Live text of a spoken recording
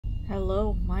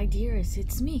Hello, my dearest,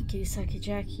 it's me, Kisaki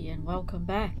Jackie, and welcome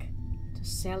back to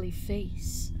Sally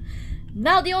Face.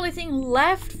 Now the only thing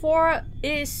left for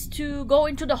is to go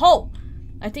into the hole.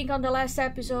 I think on the last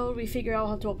episode we figured out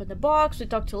how to open the box, we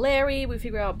talked to Larry, we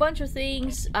figured out a bunch of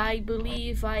things. I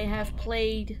believe I have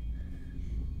played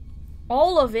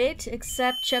all of it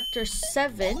except chapter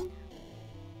 7.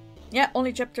 Yeah,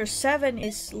 only chapter 7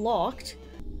 is locked.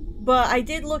 But I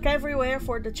did look everywhere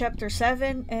for the chapter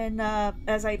 7, and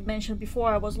as I mentioned before,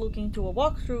 I was looking to a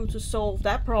walkthrough to solve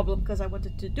that problem because I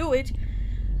wanted to do it.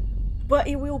 But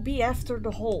it will be after the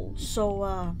hole,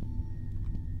 so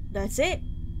that's it.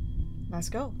 Let's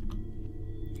go.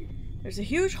 There's a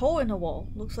huge hole in the wall.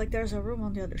 Looks like there's a room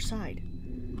on the other side.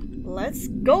 Let's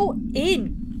go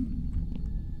in.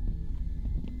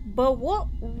 But what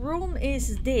room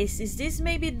is this? Is this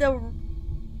maybe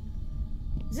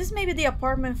the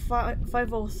apartment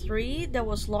 503 that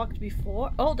was locked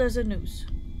before? Oh, there's a noose.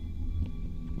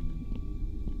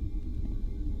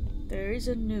 There is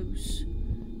a noose.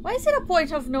 Why is it a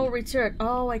point of no return?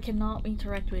 Oh, I cannot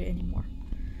interact with it anymore.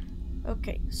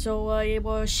 Okay, so it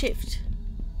was shift.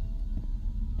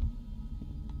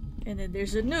 And then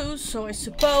there's a noose, so I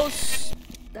suppose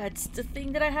that's the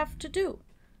thing that I have to do.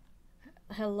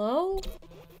 Hello?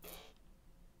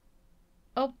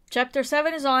 Oh, chapter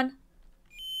 7 is on.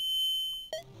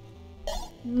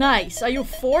 Nice. Are you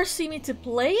forcing me to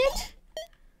play it?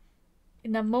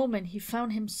 In a moment, he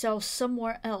found himself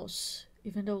somewhere else.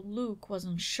 Even though Luke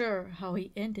wasn't sure how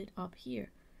he ended up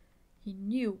here, he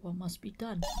knew what must be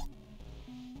done.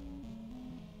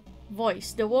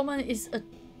 Voice. The woman is a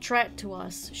threat to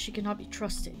us. She cannot be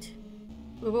trusted.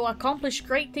 We will accomplish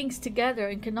great things together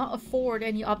and cannot afford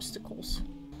any obstacles.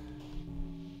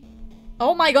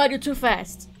 Oh my god, you're too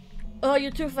fast. Oh, you're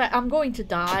too fast. I'm going to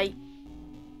die.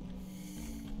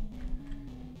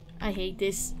 I hate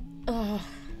this. Ugh.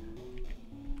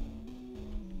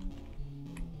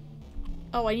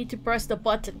 Oh, I need to press the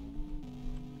button.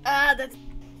 Ah, that's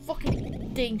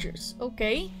fucking dangerous.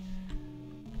 Okay.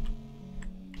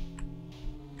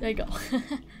 There you go.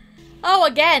 Oh,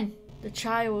 again! The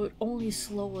child would only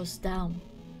slow us down.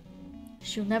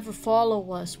 She'll never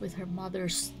follow us with her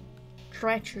mother's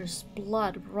treacherous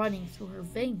blood running through her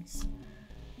veins.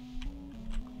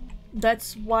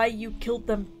 That's why you killed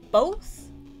them both?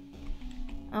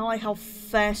 I don't like how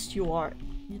fast you are.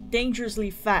 You're dangerously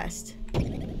fast.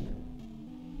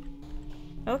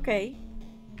 Okay.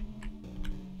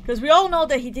 Because we all know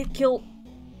that he did kill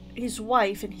his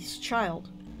wife and his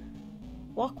child.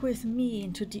 Walk with me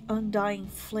into the undying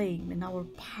flame and our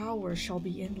power shall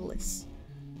be endless.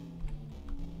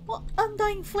 What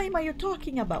undying flame are you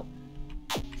talking about?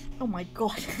 Oh my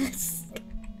god.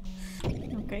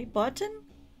 Okay, button.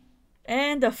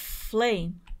 And a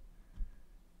flame.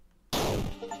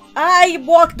 I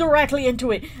walked directly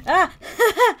into it. Ah!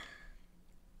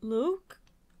 Luke,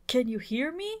 can you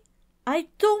hear me? I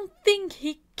don't think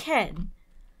he can.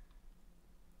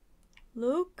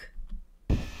 Luke?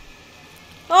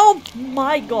 Oh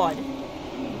my god.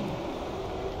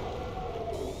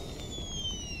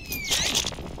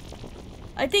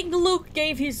 I think Luke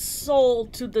gave his soul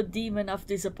to the demon of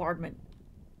this apartment.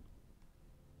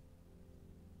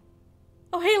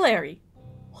 Oh, hey Larry.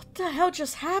 What the hell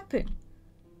just happened?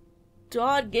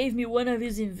 Todd gave me one of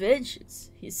his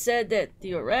inventions. He said that,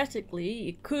 theoretically,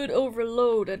 it could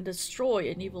overload and destroy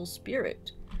an evil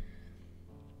spirit.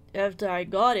 After I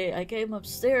got it, I came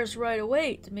upstairs right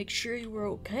away to make sure you were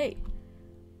okay.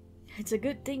 It's a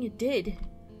good thing you did.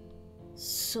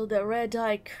 So that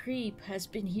red-eyed creep has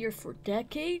been here for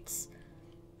decades?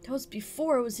 That was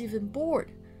before I was even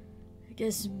born. I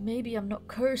guess maybe I'm not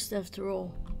cursed after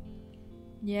all.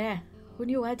 Yeah, who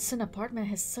knew Edson apartment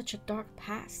has such a dark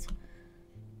past?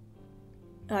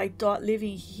 I thought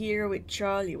living here with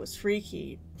Charlie was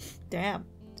freaky. Damn,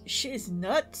 she's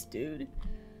nuts, dude.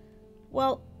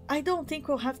 Well, I don't think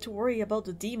we'll have to worry about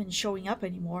the demon showing up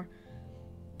anymore.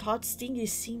 Todd Stingy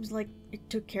seems like it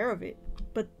took care of it.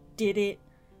 But did it?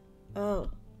 Oh.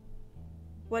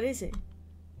 What is it?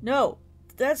 No,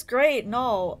 that's great and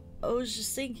all. I was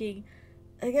just thinking,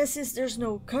 I guess since there's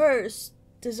no curse,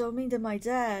 does that mean that my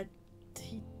dad,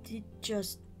 he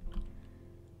just...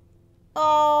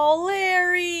 Oh,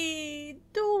 Larry!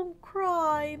 Don't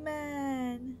cry,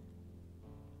 man.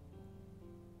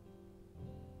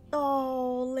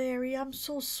 Oh, Larry, I'm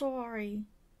so sorry.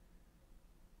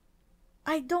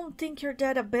 I don't think your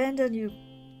dad abandoned you,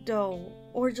 though,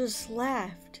 or just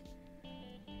left.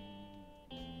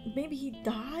 Maybe he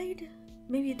died?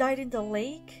 Maybe he died in the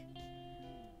lake?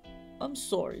 I'm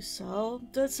sorry, Sal.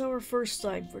 That's our first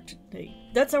time for today.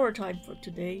 That's our time for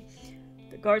today.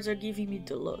 The guards are giving me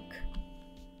the look.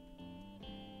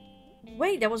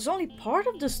 Wait, that was only part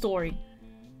of the story.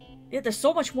 Yeah, there's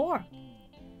so much more.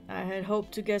 I had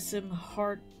hoped to get some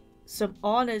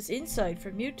honest insight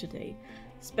from you today.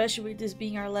 Especially with this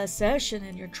being our last session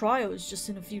and your trial is just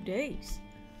in a few days.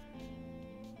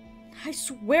 I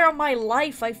swear on my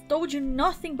life, I've told you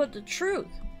nothing but the truth.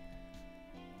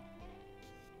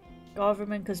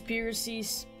 Government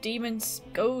conspiracies, demons,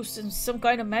 ghosts, and some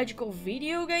kind of magical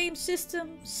video game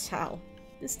system? Sal,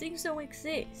 these things don't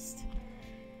exist.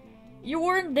 You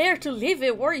weren't there to live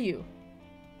it, were you?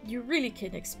 You really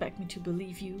can't expect me to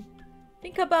believe you.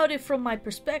 Think about it from my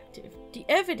perspective. The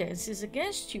evidence is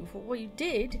against you for what you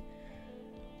did.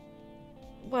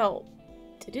 Well,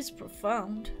 it is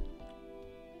profound.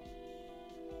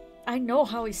 I know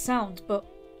how it sounds, but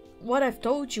what I've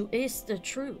told you is the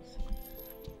truth.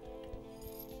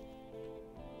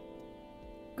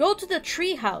 Go to the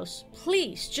treehouse.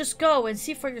 Please, just go and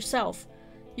see for yourself.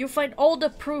 You'll find all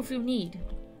the proof you need.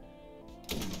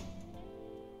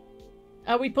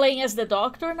 Are we playing as the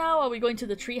doctor now? Are we going to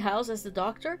the treehouse as the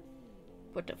doctor?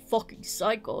 What the fucking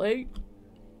cycle, eh?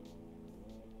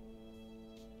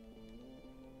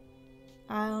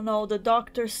 I don't know, the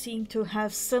doctor seemed to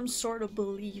have some sort of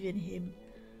belief in him.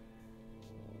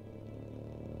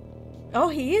 Oh,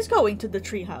 he is going to the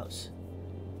treehouse.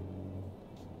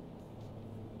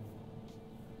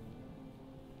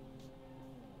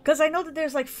 Because I know that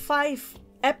there's like 5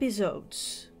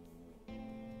 episodes.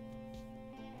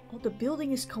 Oh, the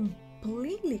building is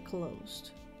completely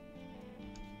closed.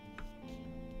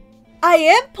 I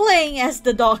am playing as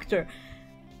the doctor.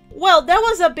 Well, that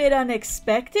was a bit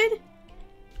unexpected.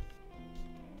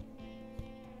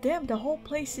 Damn, the whole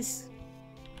place is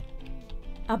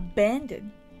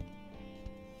abandoned.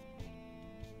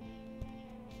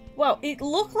 Well, it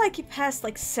looked like it passed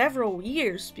like several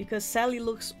years because Sally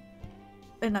looks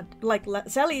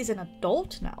Sally is an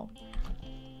adult now.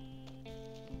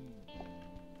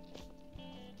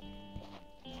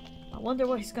 I wonder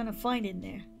what he's gonna find in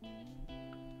there.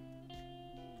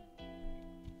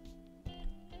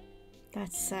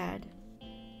 That's sad.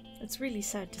 That's really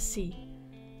sad to see.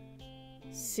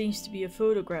 Seems to be a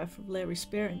photograph of Larry's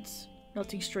parents.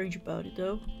 Nothing strange about it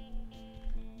though.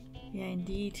 Yeah,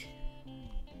 indeed.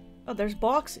 Oh, there's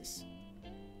boxes.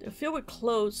 They're filled with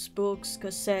clothes, books,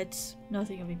 cassettes,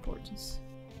 nothing of importance.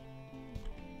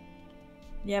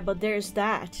 Yeah, but there's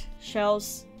that.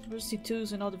 Shells, rusty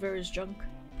tools and all the various junk.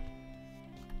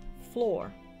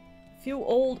 Floor. Few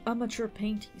old amateur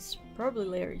paintings. Probably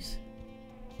Larry's.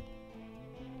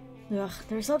 Ugh,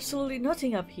 there's absolutely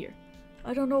nothing up here.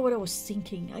 I don't know what I was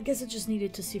thinking. I guess I just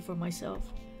needed to see for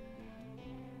myself.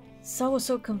 Sal was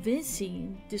so convincing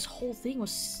and this whole thing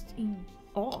was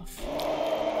off.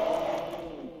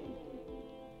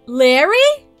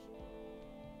 Larry?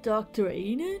 Dr.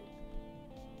 Aiden?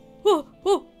 Oh,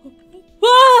 oh, oh,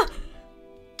 ah!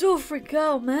 Don't freak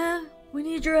out, man. We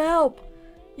need your help.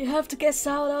 You have to get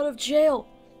Sal out of jail.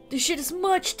 This shit is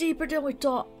much deeper than we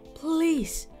thought.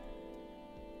 Please.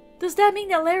 Does that mean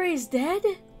that Larry is dead?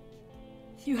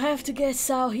 You have to get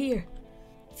Sal here.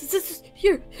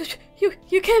 You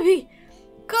can't be.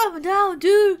 Calm down,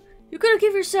 dude. You're gonna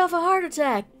give yourself a heart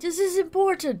attack. This is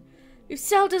important. If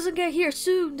Sal doesn't get here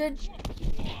soon, then...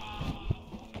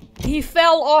 He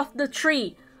fell off the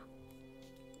tree.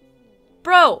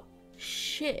 Bro.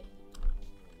 Shit.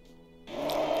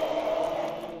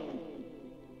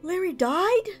 Larry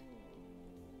died?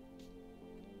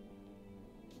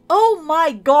 Oh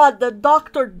my god, the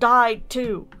doctor died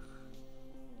too.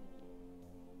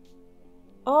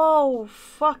 Oh,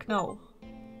 fuck no.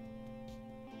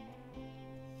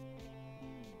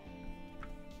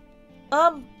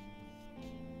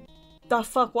 The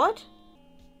fuck, what?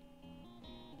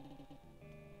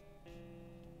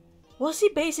 Was he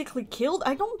basically killed?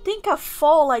 I don't think a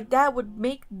fall like that would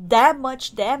make that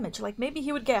much damage. Like, maybe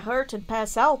he would get hurt and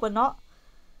pass out, but not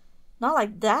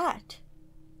like that.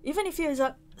 Even if he is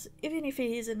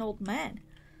an old man.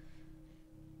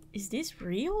 Is this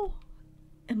real?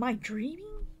 Am I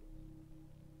dreaming?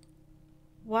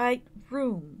 White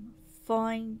room.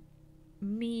 Find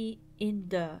me in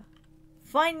the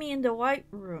white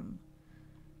room.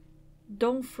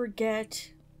 Don't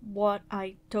forget what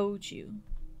I told you.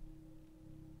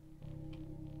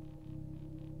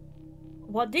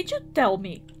 What did you tell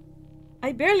me?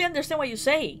 I barely understand what you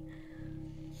say.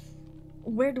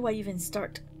 Where do I even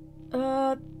start?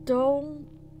 Do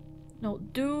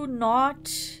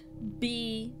not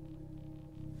be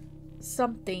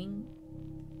something.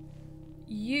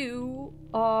 You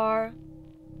are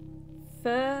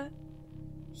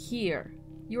here.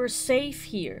 You're safe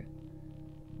here.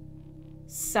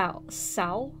 Sal?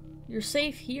 You're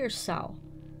safe here, Sal.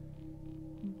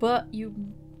 But you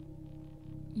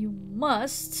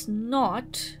must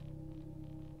not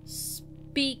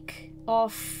speak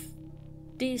of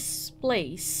this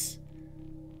place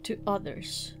to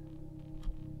others.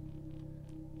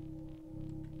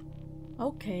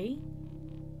 Okay.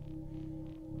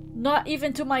 Not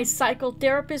even to my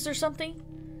psychotherapist or something?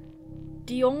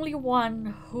 The only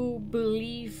one who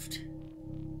believed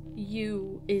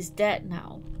you is dead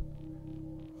now.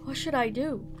 What should I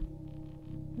do?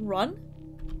 Run?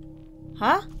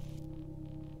 Huh?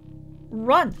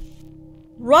 Run!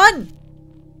 Run!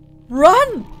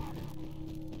 Run!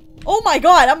 Oh my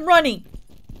god, I'm running!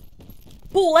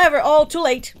 Pull lever! Oh, too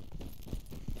late.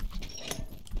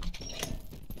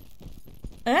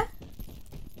 Eh?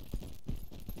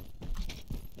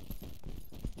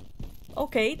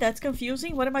 Okay, that's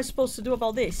confusing. What am I supposed to do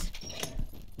about this?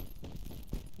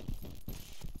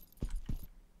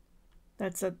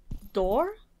 That's a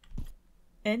door?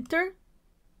 Enter?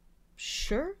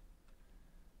 Sure.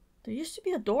 There used to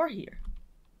be a door here.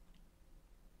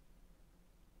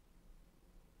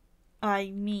 I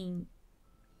mean,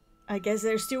 I guess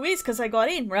there still is because I got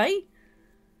in, right?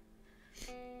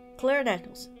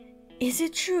 Pterodactyls. Is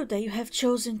it true that you have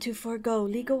chosen to forego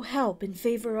legal help in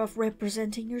favor of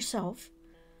representing yourself?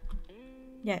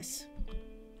 Yes.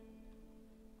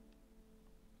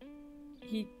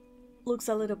 He looks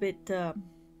a little bit,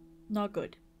 not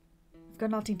good. I've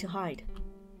got nothing to hide.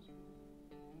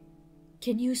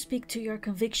 Can you speak to your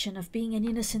conviction of being an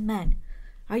innocent man?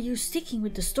 Are you sticking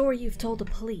with the story you've told the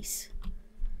police?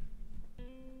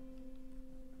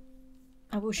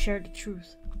 I will share the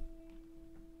truth.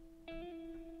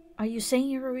 Are you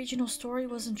saying your original story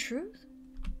wasn't truth?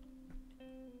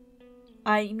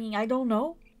 I mean, I don't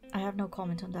know. I have no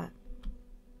comment on that.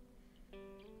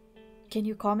 Can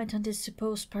you comment on this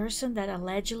supposed person that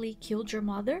allegedly killed your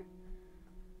mother?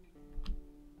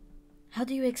 How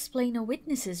do you explain no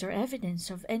witnesses or evidence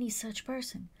of any such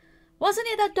person? Wasn't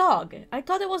it a dog? I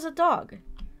thought it was a dog.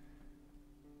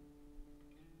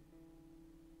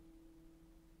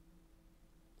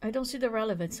 I don't see the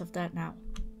relevance of that now.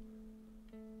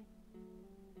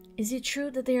 Is it true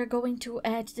that they are going to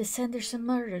add the Sanderson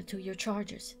murder to your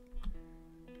charges?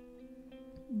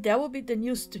 That would be the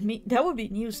news to me. That would be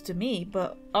news to me,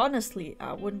 but honestly,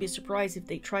 I wouldn't be surprised if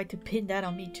they tried to pin that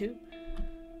on me too.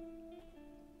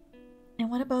 And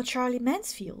what about Charlie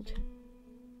Mansfield?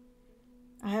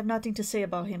 I have nothing to say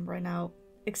about him right now,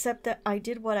 except that I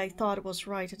did what I thought was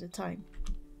right at the time.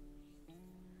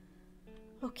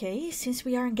 Okay, since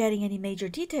we aren't getting any major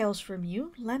details from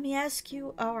you, let me ask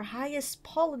you our highest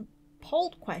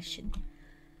polled question.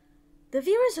 The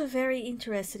viewers are very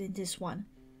interested in this one.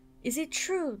 Is it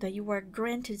true that you were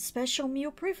granted special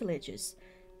meal privileges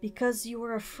because you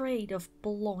were afraid of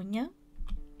Bologna?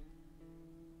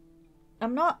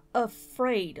 I'm not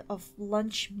afraid of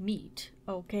lunch meat,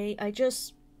 okay?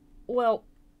 Well,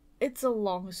 it's a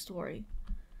long story.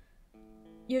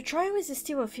 Your trial is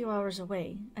still a few hours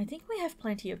away. I think we have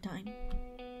plenty of time.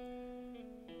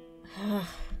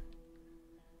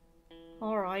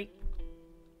 Alright.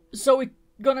 So we're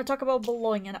gonna talk about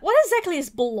Bologna. What exactly is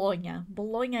Bologna?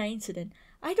 Bologna incident.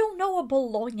 I don't know what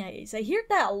Bologna is. I hear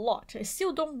that a lot. I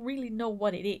still don't really know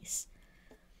what it is.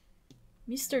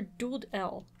 Mr.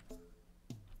 Doodle.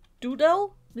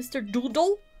 Doodle? Mr.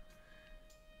 Doodle?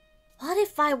 What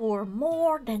if I were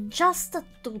more than just a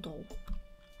doodle?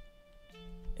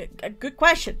 A good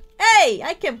question. Hey,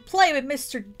 I can play with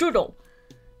Mr. Doodle.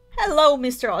 Hello,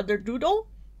 Mr. Other Doodle.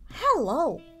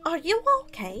 Hello. Are you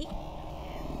okay?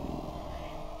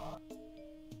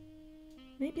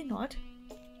 Maybe not.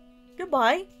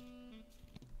 Goodbye.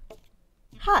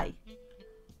 Hi.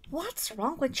 What's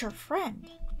wrong with your friend?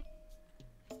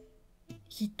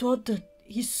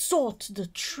 He sought the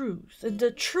truth, and the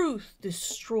truth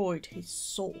destroyed his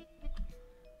soul.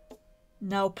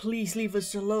 Now please leave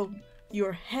us alone.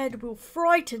 Your head will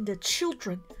frighten the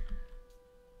children.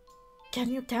 Can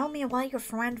you tell me why your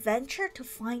friend ventured to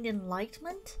find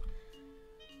enlightenment?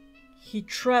 He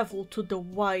traveled to the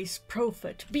wise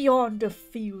prophet beyond the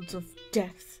fields of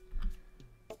death.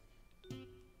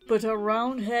 But a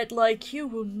roundhead like you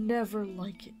will never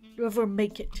make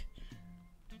it.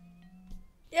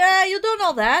 Yeah, you don't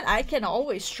know that. I can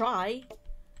always try.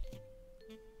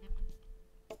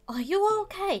 Are you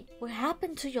okay? What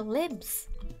happened to your limbs?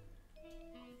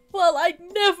 Well, I'd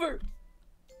never.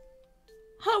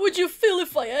 How would you feel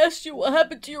if I asked you what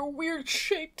happened to your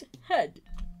weird-shaped head?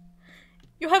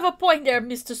 You have a point there,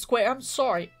 Mr. Square. I'm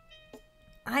sorry.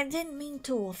 I didn't mean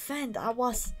to offend. I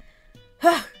was...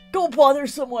 Go bother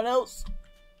someone else.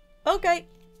 Okay.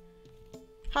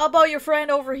 How about your friend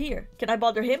over here? Can I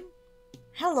bother him?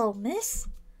 Hello, miss.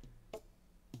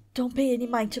 Don't pay any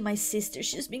mind to my sister.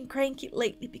 She's been cranky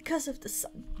lately because of the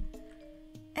sun.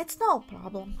 It's no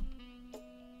problem.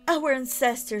 Our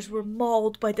ancestors were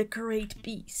mauled by the great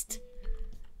beast.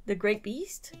 The great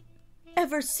beast?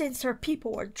 Ever since our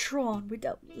people are drawn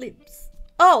without limbs.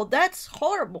 Oh, that's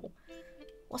horrible.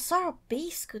 What sort of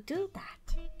beast could do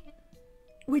that?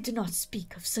 We do not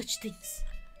speak of such things.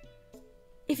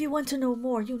 If you want to know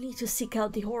more, you need to seek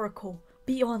out the oracle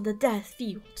beyond the death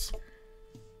fields.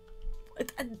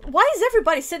 Why is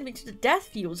everybody sending me to the death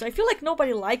fields? I feel like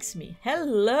nobody likes me.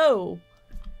 Hello.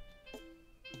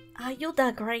 Are you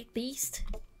the great beast?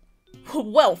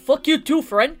 Well, fuck you too,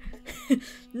 friend.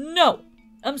 No,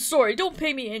 I'm sorry, don't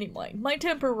pay me any mind. My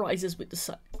temper rises with the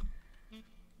sun.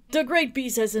 The great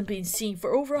beast hasn't been seen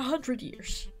for over 100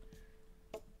 years.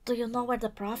 Do you know where the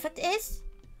prophet is?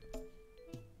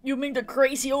 You mean the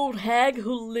crazy old hag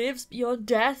who lives beyond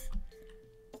death?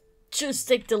 Just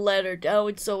take the letter down.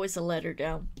 It's always a letter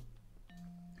down.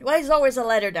 Why is always a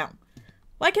letter down?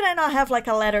 Why can I not have like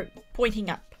a letter pointing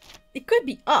up? It could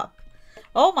be up.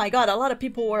 Oh my god, a lot of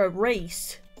people were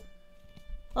erased.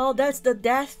 Oh, that's the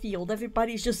death field.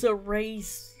 Everybody's just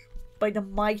erased by the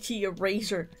mighty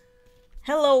eraser.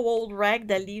 Hello, old rag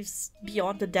that lives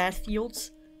beyond the death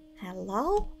fields.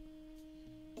 Hello?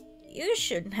 You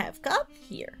shouldn't have come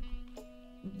here.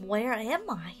 Where am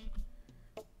I?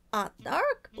 A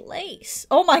dark place.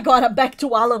 Oh my god, I'm back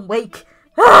to Alan Wake.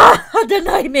 Ah, the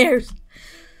nightmares.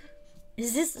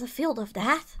 Is this the field of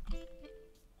death?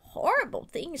 Horrible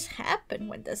things happen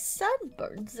when the sun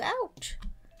burns out.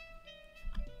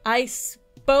 I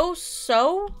suppose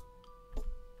so.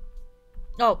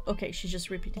 Oh, okay, she's just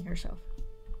repeating herself.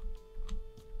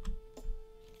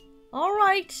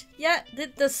 Alright, yeah,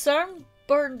 did the sun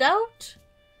burn out?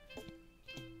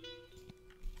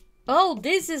 Oh,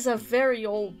 this is a very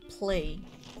old play.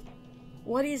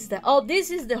 What is that? Oh,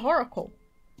 this is the oracle.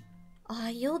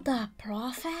 Are you the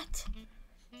prophet?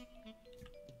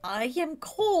 I am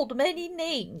called many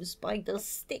names by the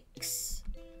sticks.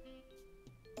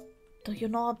 Do you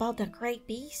know about the great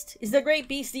beast? Is the great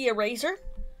beast the eraser?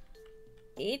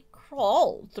 It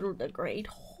crawled through the great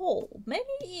hole many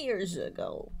years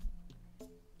ago.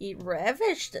 It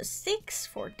ravaged the sticks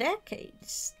for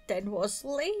decades, then was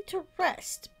laid to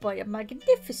rest by a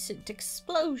magnificent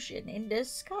explosion in the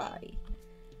sky.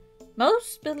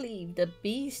 Most believe the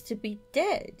beast to be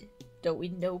dead, though we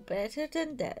know better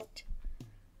than that.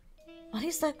 What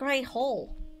is that great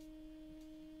hole?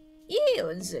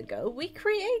 Eons ago, we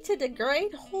created a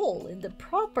great hole in the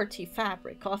property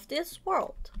fabric of this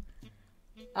world.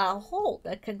 A hole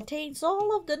that contains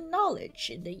all of the knowledge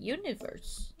in the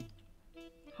universe.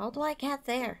 How do I get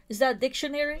there? Is that a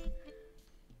dictionary?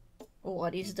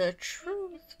 What is the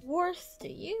truth worth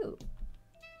to you?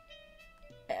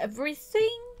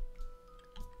 Everything?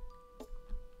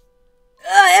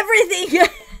 Everything!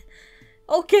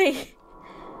 Okay.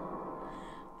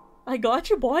 I got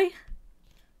you, boy.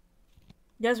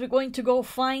 Yes, we're going to go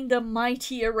find the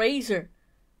mighty eraser.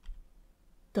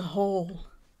 The hole.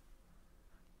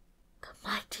 The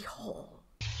mighty hole.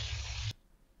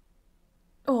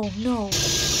 Oh no.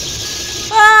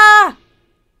 Ah!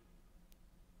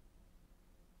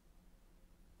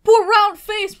 Poor round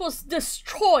face was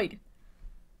destroyed.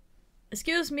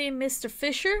 Excuse me, Mr.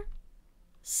 Fisher.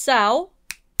 Sal,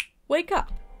 wake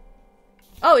up.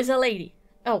 Oh, it's a lady.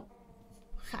 Oh,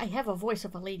 I have a voice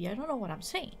of a lady. I don't know what I'm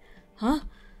saying. Huh?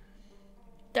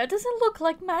 That doesn't look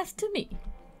like math to me.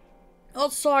 Oh,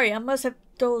 sorry. I must have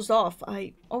dozed off.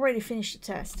 I already finished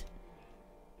the test.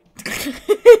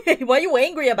 What are you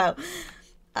angry about?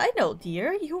 I know,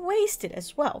 dear. You wasted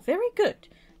as well. Very good.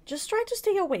 Just try to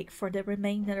stay awake for the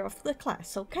remainder of the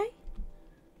class, okay?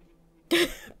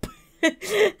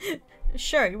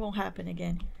 Sure, it won't happen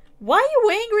again. Why are you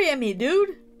angry at me,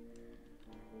 dude?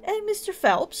 And Mr.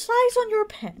 Phelps, eyes on your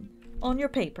pen. On your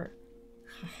paper.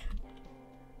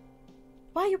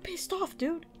 Why are you pissed off,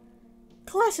 dude?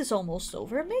 Class is almost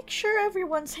over. Make sure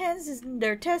everyone's hands is in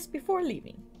their test before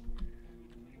leaving.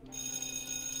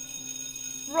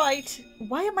 Right.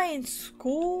 Why am I in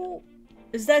school?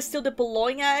 Is that still the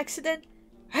Bologna accident?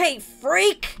 Hey,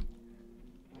 freak!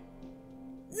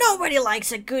 Nobody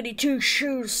likes a goody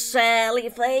two-shoes Sally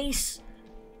face.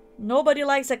 Nobody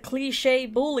likes a cliche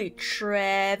bully,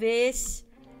 Travis.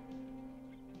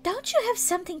 Don't you have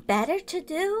something better to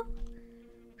do?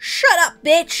 Shut up,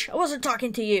 bitch! I wasn't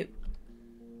talking to you.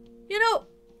 You know,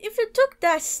 if you took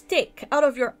that stick out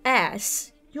of your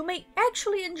ass, you may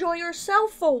actually enjoy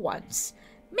yourself for once.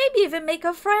 Maybe even make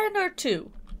a friend or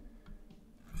two.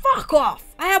 Fuck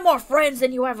off! I have more friends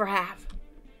than you ever have.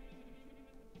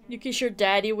 You kiss your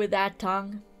daddy with that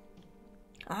tongue.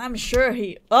 I'm sure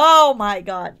he... Oh my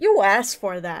god, you asked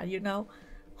for that, you know?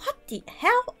 What the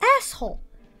hell, asshole?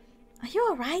 Are you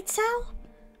alright, Sal?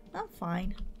 I'm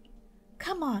fine.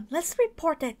 Come on, let's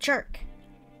report that jerk.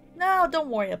 No, don't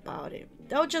worry about it.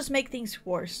 That'll just make things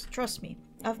worse. Trust me,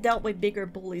 I've dealt with bigger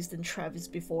bullies than Travis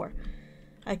before.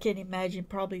 I can imagine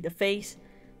probably the face.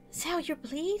 Sal, you're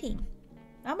bleeding.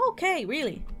 I'm okay,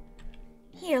 really.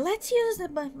 Here, let's use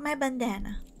my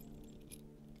bandana.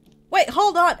 Wait,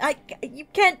 hold on. You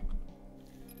can't...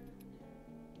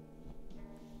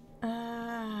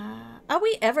 Are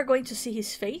we ever going to see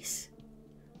his face?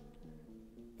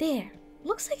 There.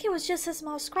 Looks like it was just a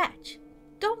small scratch.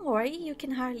 Don't worry, you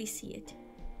can hardly see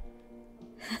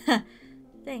it.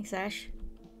 Thanks, Ash.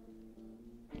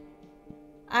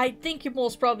 I think you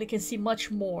most probably can see much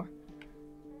more.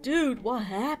 Dude, what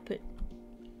happened?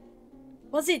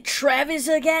 Was it Travis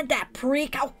again? That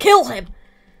prick? I'll kill him!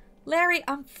 Larry,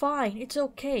 I'm fine. It's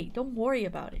okay. Don't worry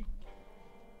about it.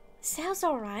 Sal's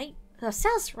alright.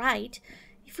 Sal's right.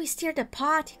 If we stir the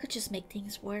pot, it could just make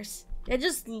things worse. Yeah,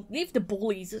 just leave the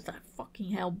bullies. It's like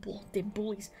fucking hell, them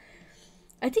bullies.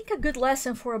 I think a good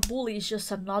lesson for a bully is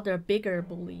just another bigger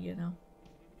bully, you know.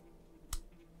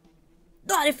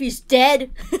 Not if he's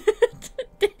dead.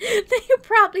 Then you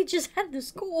probably just head to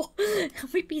school.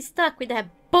 We'd be stuck with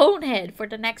that bonehead for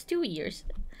the next 2 years.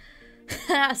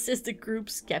 Says the group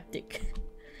skeptic.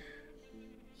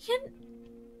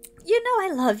 You know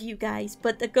I love you guys,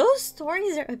 but the ghost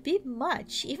stories are a bit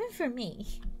much, even for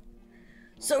me.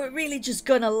 So we're really just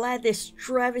gonna let this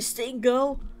Travis thing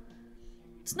go?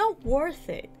 It's not worth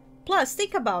it. Plus,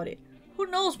 think about it. Who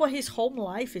knows what his home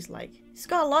life is like? He's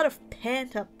got a lot of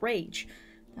pent-up rage.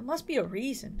 There must be a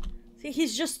reason. See,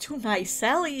 he's just too nice.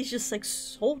 Sally is just like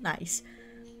so nice.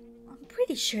 I'm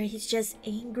pretty sure he's just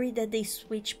angry that they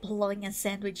switched Bologna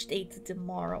sandwich day to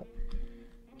tomorrow.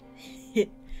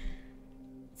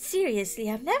 Seriously,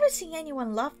 I've never seen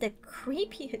anyone love the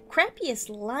crappiest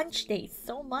lunch date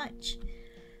so much.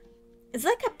 It's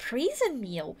like a prison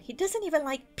meal. He doesn't even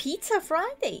like pizza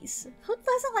Fridays. Who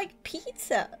doesn't like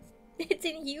pizza? It's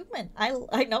inhuman.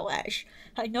 I know, Ash.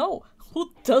 I know.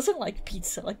 Who doesn't like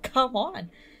pizza? Like, come on.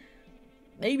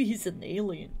 Maybe he's an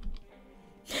alien.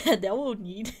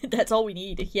 That's all we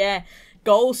need. Yeah,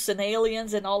 ghosts and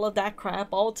aliens and all of that crap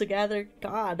all together.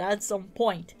 God, that's some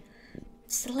point.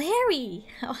 It's Larry.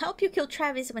 I'll help you kill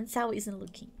Travis when Sal isn't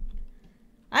looking.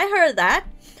 I heard that.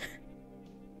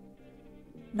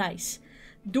 Nice.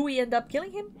 Do we end up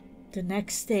killing him? The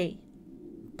next day.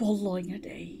 Bologna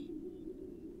Day.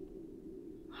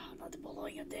 Oh, not the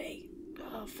Bologna Day.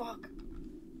 Oh, fuck.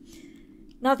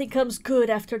 Nothing comes good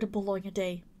after the Bologna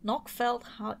Day. Knockfell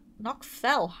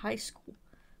High School.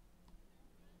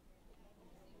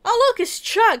 Oh, look, it's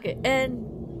Chug.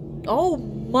 And... oh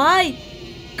my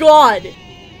god.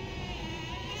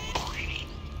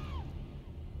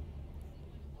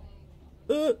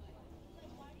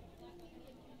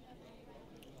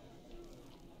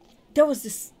 That was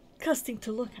disgusting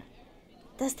to look at.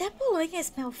 Does that Bologna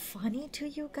smell funny to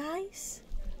you guys?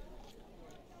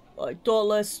 I thought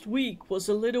last week was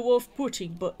a little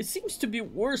off-putting, but it seems to be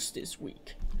worse this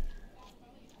week.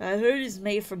 I heard it's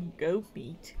made from goat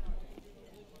meat.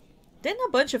 Didn't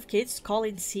a bunch of kids call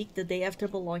in sick the day after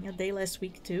Bologna Day last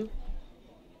week too?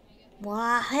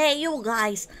 Wow, hey you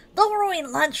guys, don't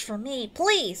ruin lunch for me,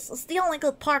 please. It's the only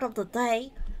good part of the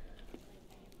day.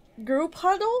 Group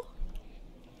huddle?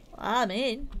 I'm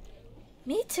in.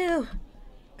 Me too.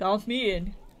 Count me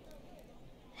in.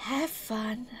 Have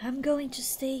fun. I'm going to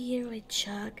stay here with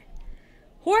Chug.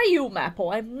 Who are you,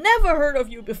 Mapple? I've never heard of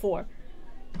you before.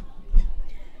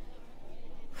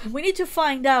 We need to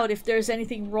find out if there's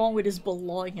anything wrong with this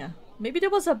Bologna. Maybe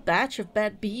there was a batch of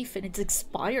bad beef and it's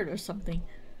expired or something.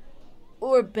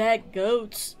 Or bad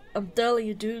goats. I'm telling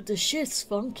you, dude, the shit's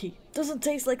funky. Doesn't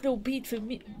taste like no beef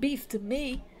to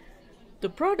me. The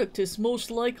product is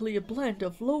most likely a blend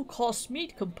of low-cost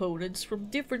meat components from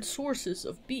different sources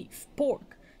of beef,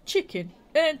 pork, chicken,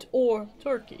 and or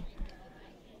turkey.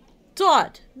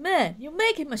 Todd, man, you're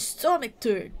making my stomach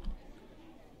turn.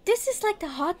 This is like the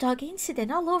hot dog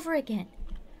incident all over again.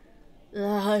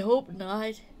 I hope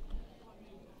not.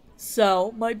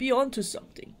 Sal might be onto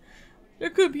something. There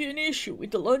could be an issue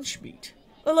with the lunch meat.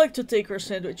 I like to take our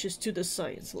sandwiches to the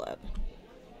science lab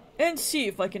and see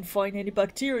if I can find any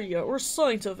bacteria or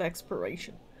signs of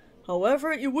expiration.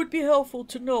 However, it would be helpful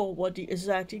to know what the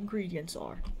exact ingredients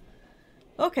are.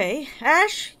 Okay,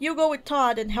 Ash, you go with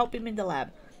Todd and help him in the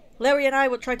lab. Larry and I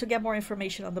will try to get more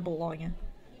information on the Bologna.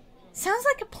 Sounds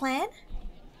like a plan.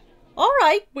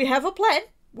 Alright, we have a plan.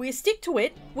 We stick to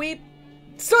it. We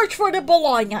search for the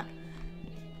Bologna.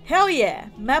 Hell yeah,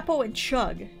 Mappo and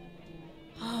Chug.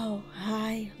 Oh,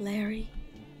 hi, Larry.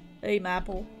 Hey,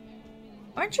 Maple.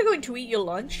 Aren't you going to eat your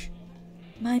lunch?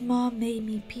 My mom made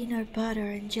me peanut butter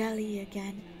and jelly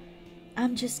again.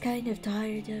 I'm just kind of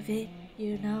tired of it,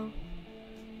 you know.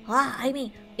 I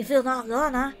mean, if you're not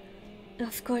gonna...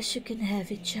 Of course you can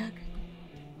have it, Chuck.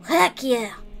 Heck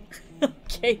yeah!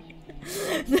 Okay,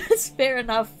 that's fair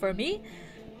enough for me.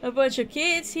 A bunch of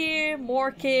kids here,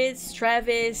 more kids,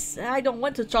 Travis. I don't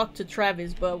want to talk to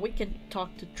Travis, but we can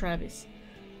talk to Travis.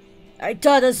 I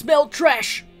thought I smelled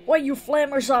trash! What you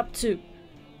flammers up to?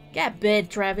 Get bed,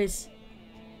 Travis.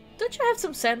 Don't you have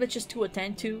some sandwiches to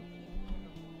attend to?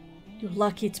 You're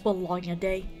lucky it's Bologna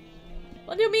Day.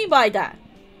 What do you mean by that?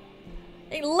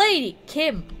 Hey, lady,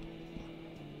 Kim.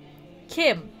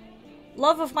 Kim,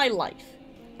 love of my life.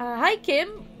 Hi,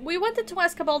 Kim. We wanted to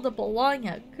ask about the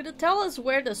Bologna. Could you tell us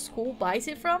where the school buys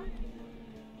it from?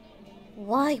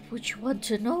 Why would you want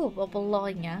to know about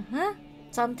Bologna, huh?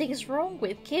 Something's wrong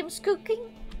with Kim's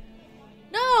cooking?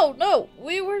 No,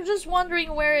 we were just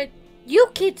wondering where it...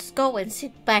 You kids go and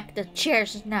sit back the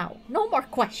chairs now. No more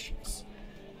questions.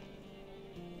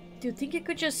 Do you think you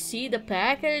could just see the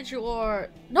package, or...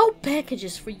 No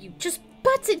packages for you. Just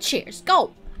butts and chairs.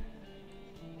 Go.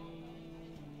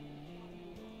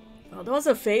 Oh, that was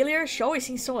a failure? She always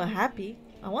seems so unhappy.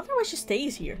 I wonder why she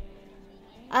stays here.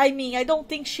 I mean, I don't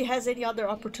think she has any other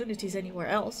opportunities anywhere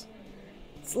else.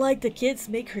 It's like the kids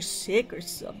make her sick or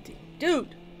something.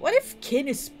 Dude, what if Kin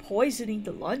is poisoning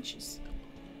the lunches?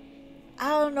 I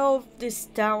don't know if this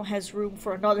town has room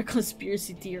for another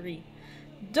conspiracy theory.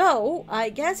 Though, I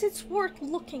guess it's worth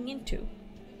looking into.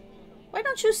 Why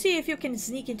don't you see if you can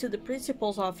sneak into the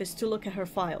principal's office to look at her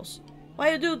files?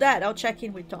 While you do that, I'll check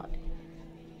in with Todd.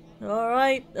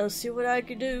 Alright, I'll see what I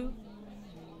can do.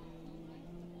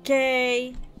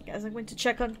 Okay, guess I'm going to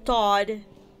check on Todd.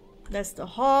 That's the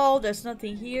hall, there's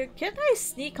nothing here. Can I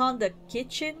sneak on the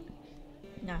kitchen?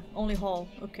 Nah, only hall,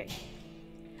 okay.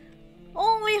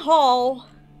 Only hall.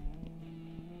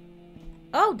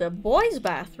 Oh, the boys'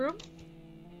 bathroom.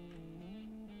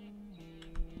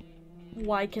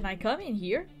 Why can I come in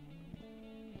here?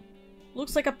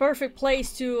 Looks like a perfect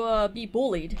place to be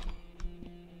bullied.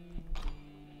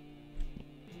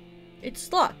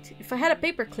 It's locked. If I had a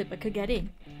paperclip, I could get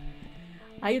in.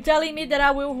 Are you telling me that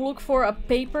I will look for a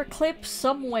paperclip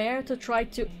somewhere to try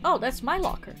to... Oh, that's my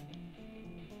locker.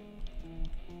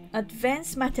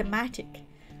 Advanced Mathematic.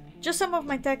 Just some of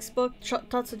my textbook.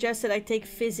 Todd suggested I take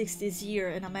physics this year,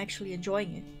 and I'm actually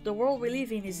enjoying it. The world we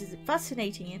live in is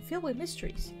fascinating and filled with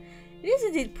mysteries. It is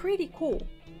indeed pretty cool.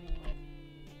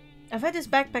 I've had this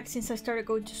backpack since I started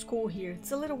going to school here.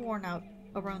 It's a little worn out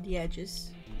around the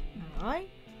edges. Alright.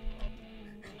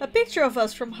 A picture of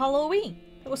us from Halloween.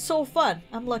 It was so fun.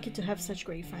 I'm lucky to have such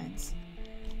great friends.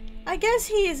 I guess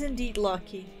he is indeed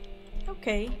lucky.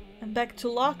 Okay, and back to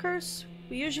lockers.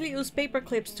 We usually use paper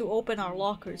clips to open our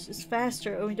lockers. It's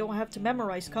faster and we don't have to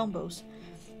memorize combos.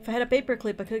 If I had a paper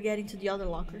clip, I could get into the other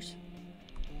lockers.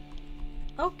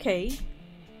 Okay.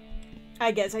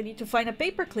 I guess I need to find a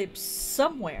paper clip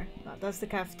somewhere. That's the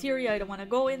cafeteria. I don't want to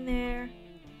go in there.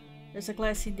 There's a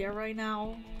glass in there right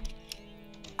now.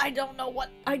 I don't know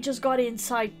what I just got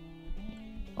inside.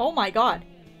 Oh my god.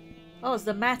 Oh, it's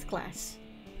the math class.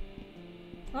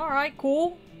 Alright,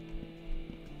 cool.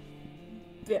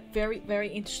 Very, very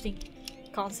interesting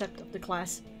concept of the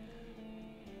class.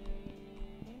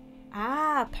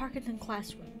 Ah, Parkinson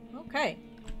classroom. Okay.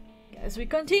 As we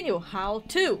continue, how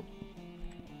to.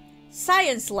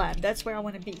 Science lab, that's where I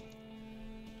want to be.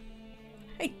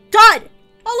 Hey, Todd!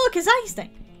 Oh look, it's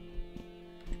Einstein!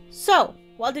 So,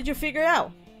 what did you figure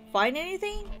out? Find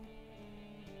anything?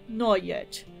 Not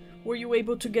yet. Were you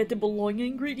able to get the Bologna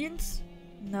ingredients?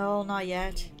 No, not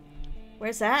yet.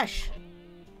 Where's Ash?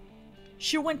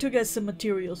 She went to get some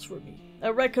materials for me. I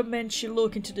recommend she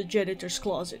look into the janitor's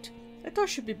closet. I thought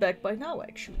she'd be back by now,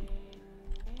 actually.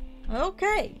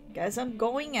 Okay, guess I'm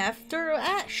going after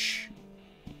Ash.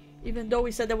 Even though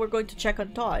we said that we're going to check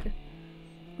on Todd.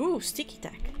 Ooh, sticky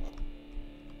tack.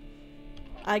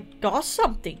 I got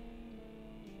something.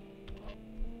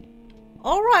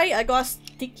 Alright, I got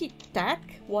sticky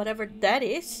tack. Whatever that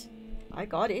is. I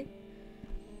got it.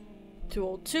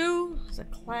 202 is a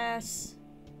class.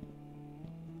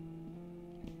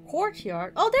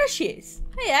 Courtyard. Oh, there she is.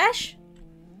 Hey, Ash.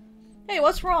 Hey,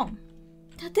 what's wrong?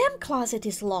 The damn closet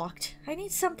is locked. I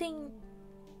need something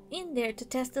in there to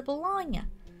test the Bologna.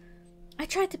 I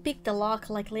tried to pick the lock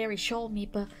like Larry showed me,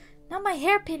 but now my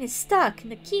hairpin is stuck in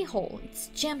the keyhole. It's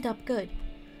jammed up good.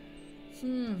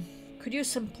 Could use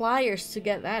some pliers to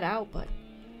get that out, but...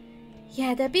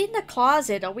 Yeah, they'd be in the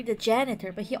closet or with the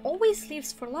janitor, but he always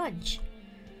leaves for lunch.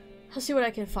 I'll see what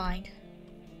I can find.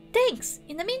 Thanks!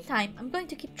 In the meantime, I'm going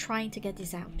to keep trying to get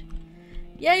this out.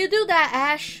 Yeah, you do that,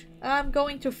 Ash. I'm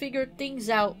going to figure things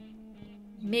out.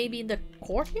 Maybe in the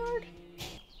courtyard?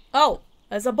 Oh,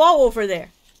 there's a ball over there.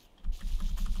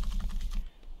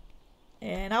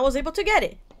 And I was able to get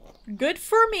it. Good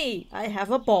for me. I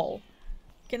have a ball.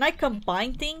 Can I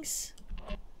combine things?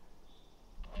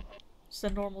 Just a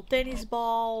normal tennis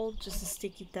ball, just a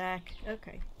sticky tack.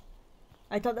 Okay.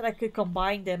 I thought that I could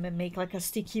combine them and make like a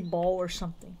sticky ball or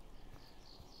something.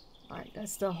 Alright,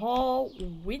 that's the hall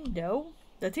window.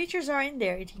 The teachers are in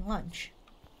there eating lunch.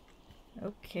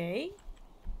 Okay.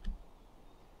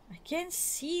 I can't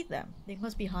see them. They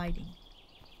must be hiding.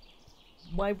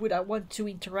 Why would I want to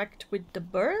interact with the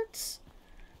birds?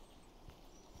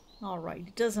 Alright,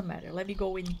 it doesn't matter. Let me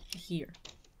go in here.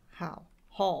 How?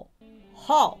 Hall.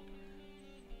 Hall!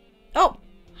 Oh!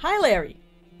 Hi, Larry!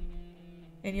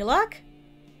 Any luck?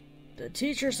 The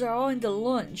teachers are all in the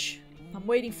lunch. I'm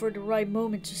waiting for the right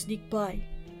moment to sneak by.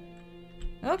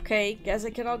 Okay, guess I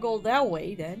cannot go that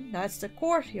way then. That's the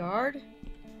courtyard.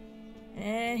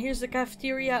 And here's the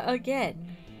cafeteria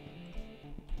again.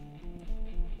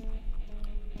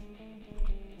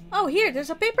 Oh, here, there's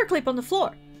a paperclip on the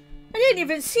floor. I didn't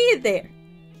even see it there.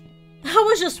 I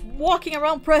was just walking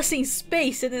around pressing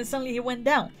space and then suddenly it went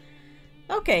down.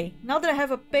 Okay, now that I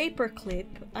have a paperclip,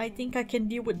 I think I can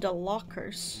deal with the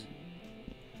lockers.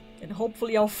 And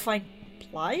hopefully I'll find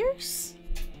pliers?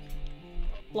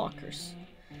 Lockers.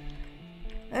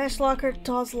 Ash locker,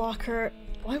 Todd's locker.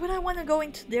 Why would I want to go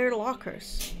into their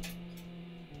lockers?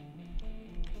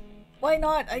 Why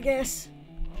not, I guess.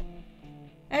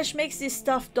 Ash makes these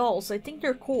stuffed dolls. I think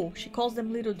they're cool. She calls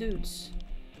them little dudes.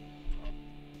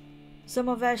 Some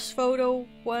of Ash's photo.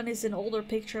 One is an older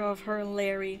picture of her and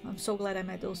Larry. I'm so glad I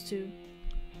met those two.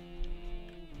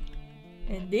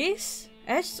 And this?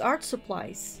 Ash's art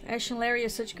supplies. Ash and Larry are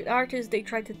such good artists. They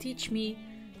try to teach me,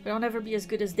 but I'll never be as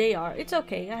good as they are. It's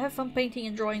okay. I have fun painting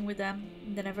and drawing with them.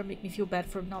 And they never make me feel bad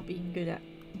for not being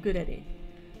good at it.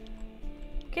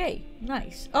 Okay,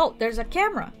 nice. Oh, there's a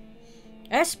camera.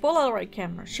 Ash's Polaroid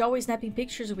camera. She always snapping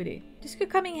pictures with it. This could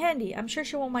come in handy. I'm sure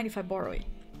she won't mind if I borrow it.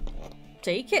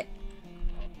 Take it.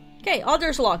 Okay,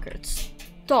 others lockers.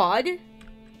 Todd.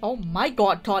 Oh my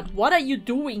god, Todd. What are you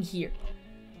doing here?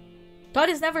 Todd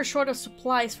is never short of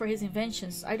supplies for his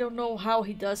inventions. I don't know how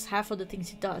he does half of the things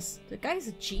he does. The guy is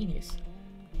a genius.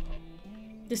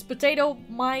 This potato,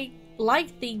 my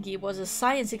light thingy, was a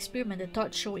science experiment that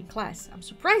Todd showed in class. I'm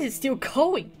surprised it's still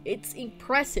going. It's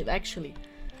impressive, actually.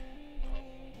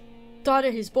 Todd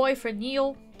and his boyfriend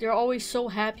Neil, they're always so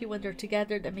happy when they're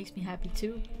together. That makes me happy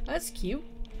too. That's cute.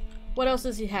 What else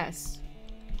does he has?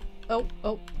 Oh,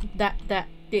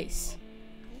 this.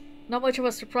 Not much of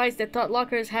a surprise that Todd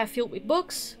locker is half filled with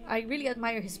books. I really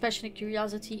admire his passionate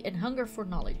curiosity and hunger for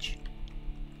knowledge.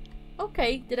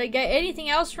 Okay, did I get anything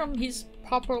else from his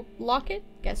proper locket?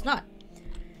 Guess not.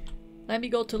 Let me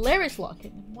go to Larry's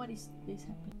locket. What is this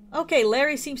happening? Okay,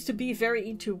 Larry seems to be very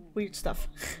into weird stuff.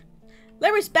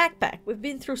 Larry's backpack. We've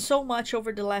been through so much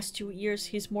over the last 2 years.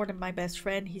 He's more than my best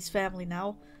friend. He's family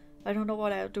now. I don't know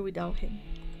what I'll do without him.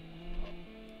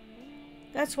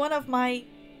 That's one of my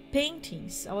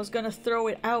paintings. I was gonna throw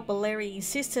it out, but Larry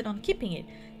insisted on keeping it.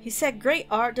 He said great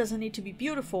art doesn't need to be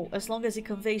beautiful as long as it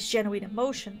conveys genuine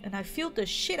emotion, and I feel the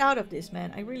shit out of this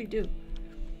man. I really do.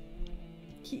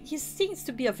 He seems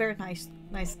to be a very nice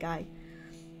guy.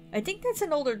 I think that's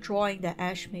an older drawing that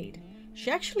Ash made. She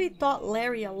actually taught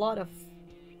Larry a lot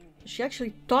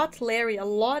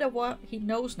of what he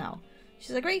knows now.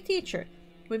 She's a great teacher.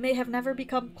 We may have never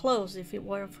become close if it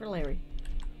weren't for Larry.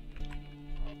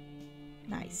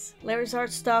 Nice. Larry's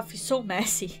art stuff is so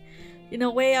messy. In a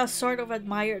way, I sort of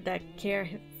admire that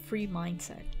carefree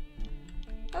mindset.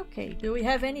 Okay, do we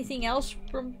have anything else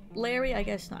from Larry? I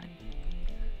guess not.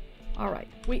 Alright,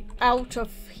 we out of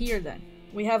here then.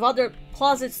 We have other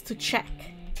closets to check.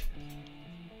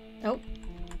 Oh,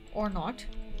 or not.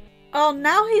 Oh,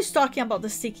 now he's talking about the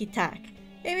sticky tack.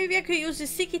 Hey, maybe I could use the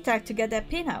sticky tack to get that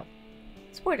pin out.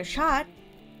 It's worth a shot.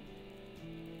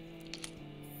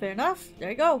 Fair enough.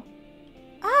 There you go.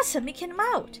 Awesome, it came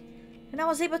out. And I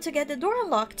was able to get the door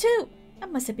unlocked too. I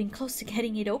must have been close to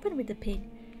getting it open with the pin.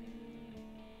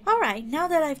 Alright, now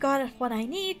that I've got what I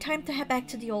need, time to head back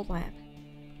to the old lab.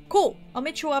 Cool. I'll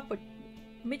meet up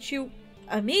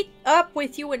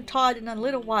with you and Todd in a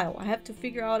little while. I have to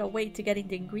figure out a way to getting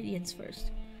the ingredients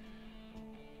first.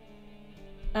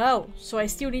 Oh, so I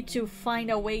still need to find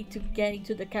a way to get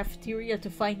into the cafeteria to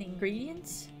find the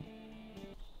ingredients?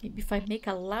 Maybe if I make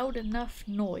a loud enough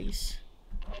noise.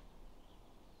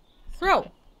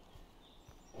 Throw!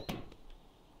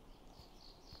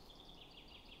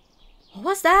 What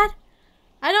was that?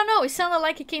 I don't know, it sounded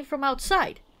like it came from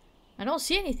outside. I don't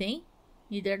see anything.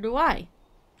 Neither do I.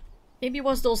 Maybe it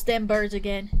was those damn birds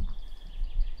again.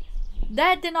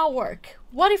 That did not work.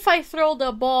 What if I throw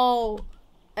the ball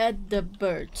at the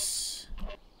birds?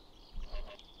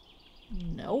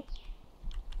 Nope.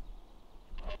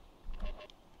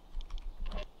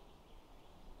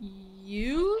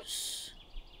 Use?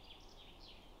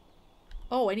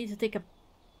 Oh, I need to take a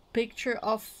picture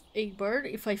of a bird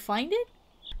if I find it?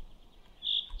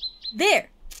 There!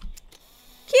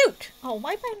 Cute! Oh,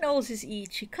 my nose is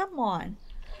itchy. Come on.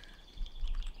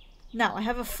 Now, I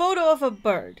have a photo of a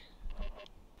bird.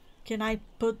 Can I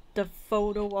put the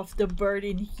photo of the bird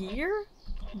in here?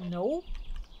 No.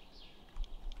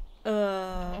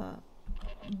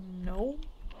 No.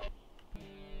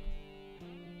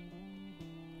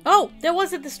 Oh, there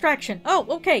was a distraction. Oh,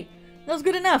 okay. That was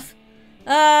good enough.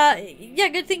 Yeah,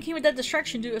 good thinking with that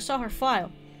distraction, dude. I saw her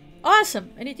file.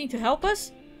 Awesome. Anything to help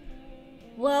us?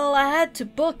 Well, I had to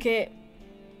book it,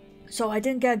 so I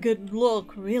didn't get a good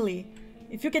look, really.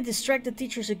 If you can distract the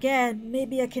teachers again,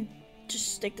 maybe I can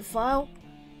just take the file?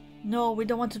 No, we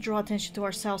don't want to draw attention to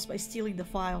ourselves by stealing the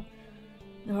file.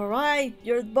 Alright,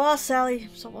 you're the boss, Sally,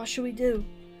 so what should we do?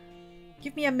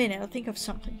 Give me a minute, I'll think of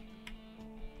something.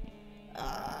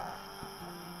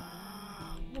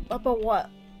 About what?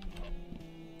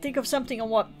 Think of something on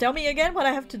what? Tell me again what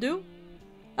I have to do?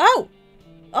 Oh!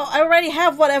 Oh, I already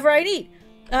have whatever I need.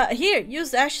 Here,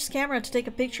 use Ash's camera to take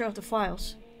a picture of the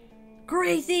files.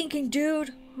 Great thinking,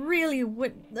 dude. Really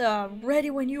ready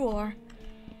when you are.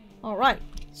 Alright,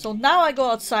 so now I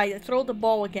go outside, I throw the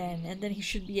ball again, and then he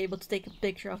should be able to take a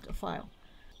picture of the file.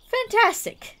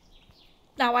 Fantastic!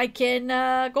 Now I can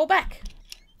go back.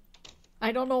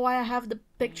 I don't know why I have the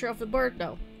picture of the bird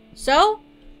though. So?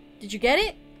 Did you get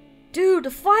it? Dude,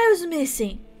 the file's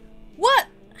missing. What?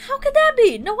 How could that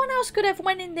be? No one else could have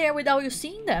went in there without you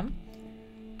seeing them.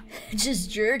 Just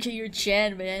jerking your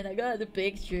chin, man. I got the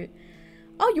picture.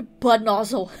 Oh, you butt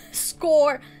nozzle.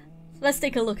 Score. Let's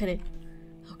take a look at it.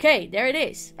 Okay, there it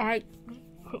is. Alright.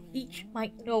 Each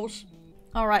my nose.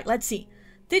 Alright, let's see.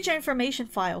 Teacher information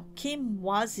file. Kim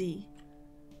Wazi.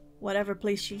 Whatever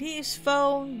place she lives.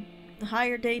 Phone.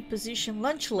 Higher date position.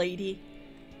 Lunch lady.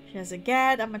 She has a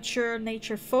GAD. Amateur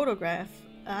nature photograph.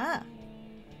 Ah.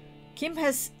 Kim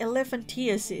has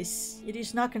elephantiasis. It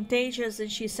is not contagious and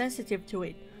she is sensitive to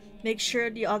it. Make sure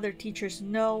the other teachers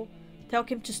know. Tell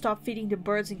Kim to stop feeding the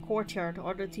birds in courtyard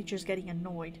or the teacher's getting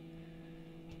annoyed.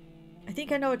 I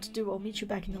think I know what to do. I'll meet you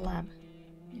back in the lab.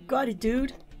 You got it,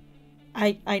 dude.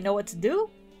 I know what to do?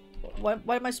 What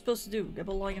am I supposed to do? Get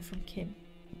Bologna from Kim.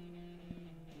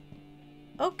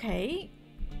 Okay.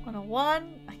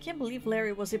 101. I can't believe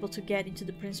Larry was able to get into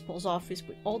the principal's office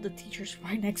with all the teachers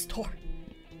right next door.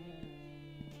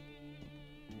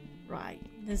 Right.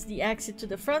 There's the exit to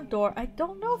the front door. I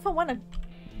don't know if I want to...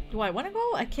 Do I want to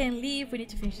go? I can't leave. We need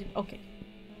to finish it. Okay.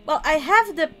 Well, I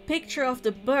have the picture of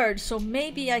the bird, so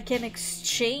maybe I can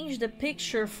exchange the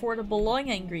picture for the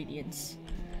Bologna ingredients.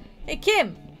 Hey,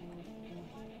 Kim.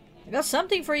 I got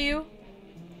something for you.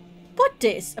 What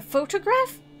this? A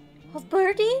photograph? Of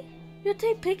Birdie? You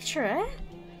take picture, eh?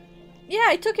 Yeah,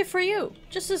 I took it for you.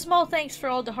 Just a small thanks for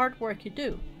all the hard work you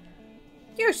do.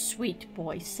 You're a sweet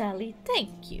boy, Sally.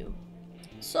 Thank you.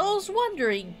 So I was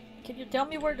wondering, can you tell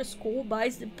me where the school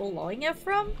buys the Bologna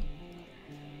from?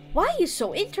 Why are you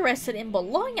so interested in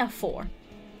Bologna for?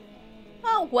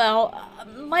 Oh, well,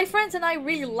 my friends and I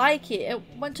really like it. I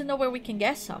want to know where we can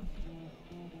get some.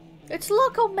 It's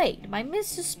local made by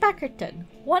Mrs. Spackerton.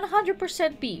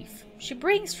 100% beef. She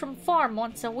brings from farm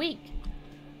once a week.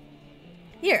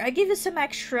 Here, I give you some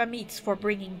extra meats for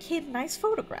bringing Kim nice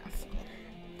photograph.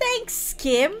 Thanks,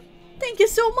 Kim. Thank you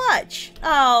so much.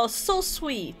 Oh, so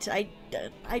sweet.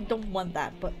 I don't want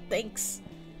that, but thanks.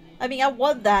 I mean, I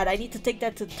want that. I need to take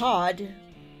that to Todd.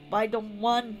 But I don't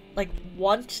want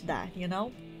that, you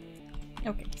know?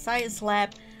 Okay, science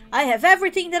lab. I have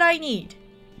everything that I need.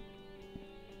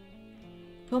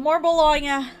 No more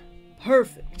Bologna.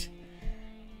 Perfect.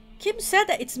 Kim said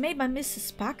that it's made by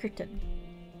Mrs. Spackerton.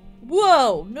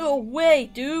 Whoa, no way,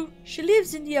 dude. She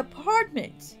lives in the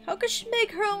apartment. How could she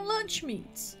make her own lunch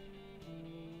meats?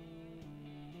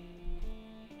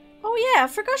 Oh yeah, I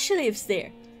forgot she lives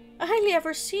there. I hardly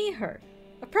ever see her.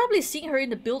 I've probably seen her in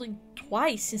the building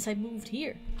twice since I moved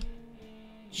here.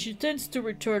 She tends to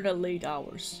return at late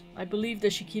hours. I believe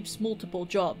that she keeps multiple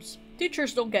jobs.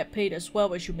 Teachers don't get paid as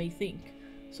well as you may think,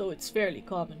 so it's fairly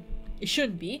common. It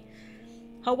shouldn't be.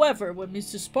 However, when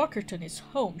Mrs. Spackerton is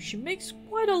home, she makes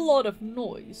quite a lot of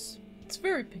noise. It's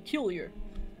very peculiar.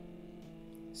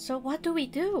 So what do we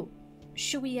do?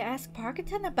 Should we ask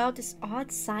Parkerton about this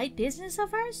odd side business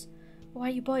of hers? Or are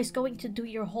you boys going to do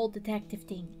your whole detective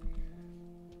thing?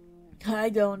 I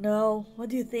don't know. What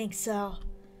do you think, Sal?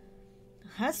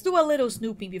 Let's do a little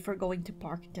snooping before going to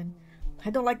Parkington. I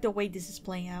don't like the way this is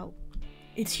playing out.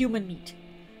 It's human meat.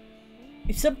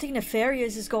 If something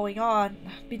nefarious is going on,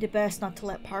 it'd be the best not to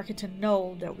let Parkington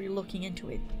know that we're looking into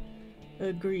it.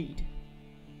 Agreed.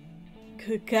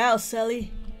 Good cow,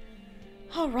 Sally.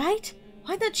 Alright.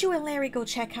 Why don't you and Larry go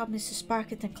check out Mrs.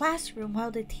 Parkington's classroom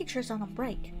while the teacher's on a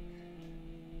break?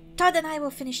 Todd and I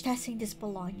will finish testing this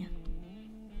Bologna.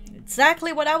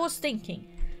 Exactly what I was thinking.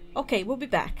 Okay, we'll be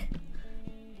back.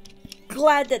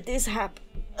 Glad that this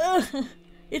happened.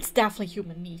 It's definitely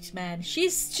human meat, man.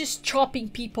 She's just chopping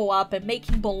people up and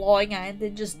making Bologna and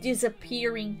then just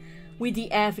disappearing with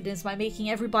the evidence by making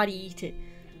everybody eat it.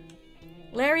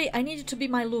 Larry, I need you to be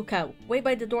my lookout. Wait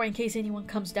by the door in case anyone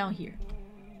comes down here.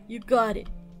 You got it.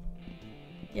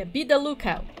 Yeah, be the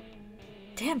lookout.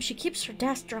 Damn, she keeps her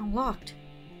desk door unlocked.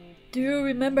 Do you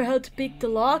remember how to pick the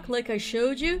lock like I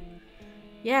showed you?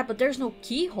 Yeah, but there's no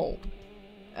keyhole.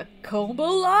 A combo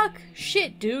lock?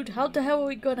 Shit, dude. How the hell are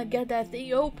we gonna get that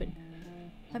thing open?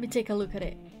 Let me take a look at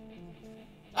it.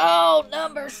 Oh,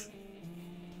 numbers.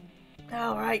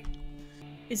 Alright.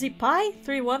 Is it pi?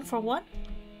 3141?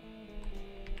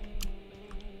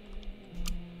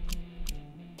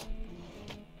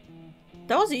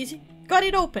 That was easy. Got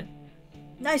it open.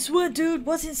 Nice wood, dude.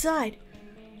 What's inside?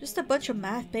 Just a bunch of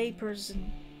math papers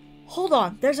and... Hold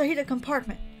on. There's a hidden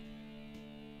compartment.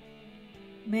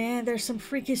 Man, there's some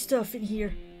freaky stuff in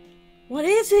here. What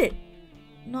is it?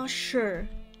 Not sure.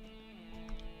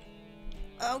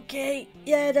 Okay.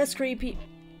 Yeah, that's creepy.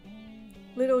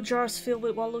 Little jars filled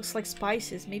with what looks like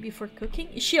spices. Maybe for cooking?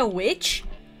 Is she a witch?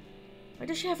 Why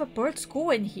does she have a bird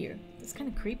school in here? That's kind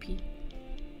of creepy.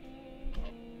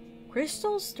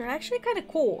 Crystals? They're actually kind of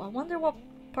cool. I wonder what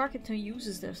Parkington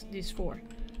uses this for.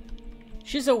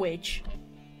 She's a witch.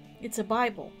 It's a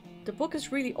Bible. The book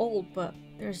is really old, but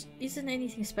there isn't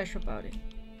anything special about it.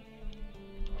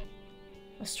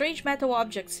 A strange metal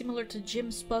object similar to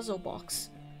Jim's puzzle box.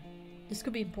 This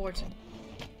could be important.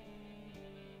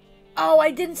 Oh,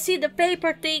 I didn't see the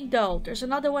paper thing though. There's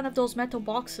another one of those metal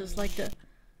boxes like the...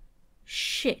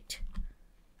 Shit.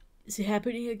 Is it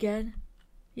happening again?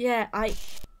 Yeah,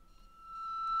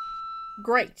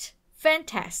 Great.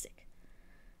 Fantastic.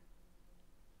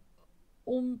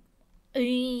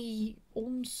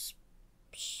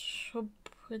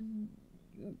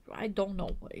 I don't know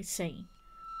what it's saying.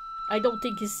 I don't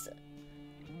think it's...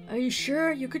 Are you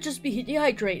sure? You could just be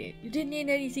dehydrated. You didn't eat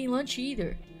anything lunch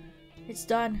either. It's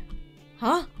done.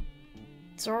 Huh?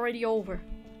 It's already over.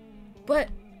 But,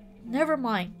 never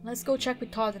mind. Let's go check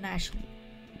with Todd and Ashley.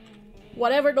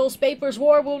 Whatever those papers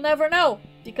were, we'll never know.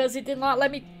 Because it did not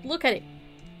let me look at it.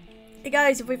 Hey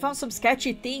guys, if we found some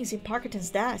sketchy things in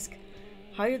Parkington's desk,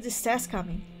 how did this test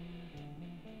coming?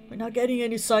 We're not getting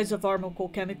any signs of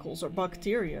pharmacochemicals or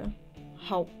bacteria.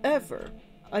 However,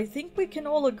 I think we can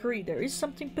all agree there is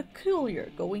something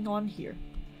peculiar going on here.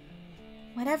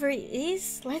 Whatever it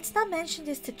is, let's not mention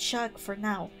this to Chuck for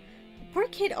now. The poor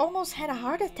kid almost had a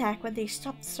heart attack when they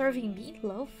stopped serving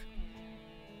meatloaf.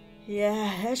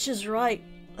 Yeah, that's just right.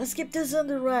 Let's keep this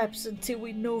under wraps until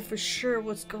we know for sure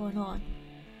what's going on.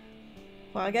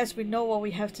 Well, I guess we know what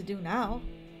we have to do now.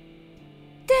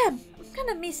 Damn, I'm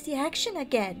gonna miss the action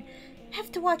again.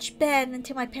 Have to watch Ben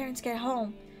until my parents get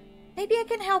home. Maybe I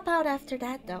can help out after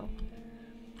that though.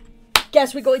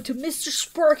 Guess we're going to Mr.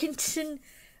 Sparkington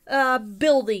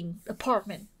building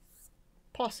apartment.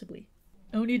 Possibly.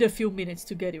 I'll need a few minutes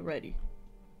to get it ready.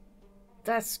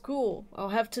 That's cool. I'll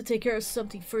have to take care of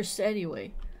something first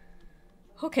anyway.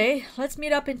 Okay, let's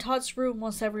meet up in Todd's room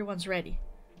once everyone's ready.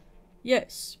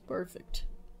 Yes, perfect.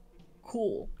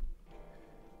 Cool.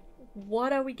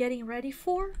 What are we getting ready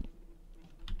for?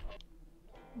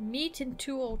 Meet in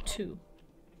 202.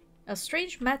 A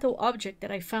strange metal object that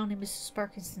I found in Mrs.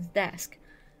 Parkinson's desk.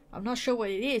 I'm not sure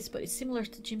what it is, but it's similar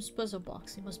to Jim's puzzle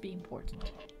box. It must be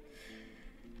important.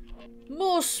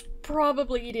 Most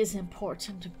probably it is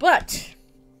important, but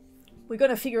we're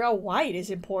gonna figure out why it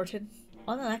is important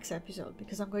on the next episode,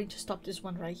 because I'm going to stop this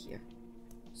one right here.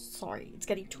 Sorry, it's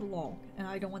getting too long, and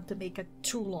I don't want to make a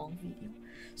too long video.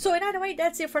 So in either way,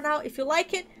 that's it for now. If you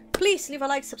like it, please leave a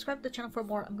like, subscribe to the channel for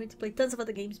more. I'm going to play tons of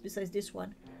other games besides this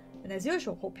one. And as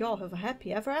usual, hope you all have a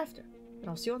happy ever after. And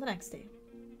I'll see you on the next day.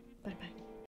 Bye bye.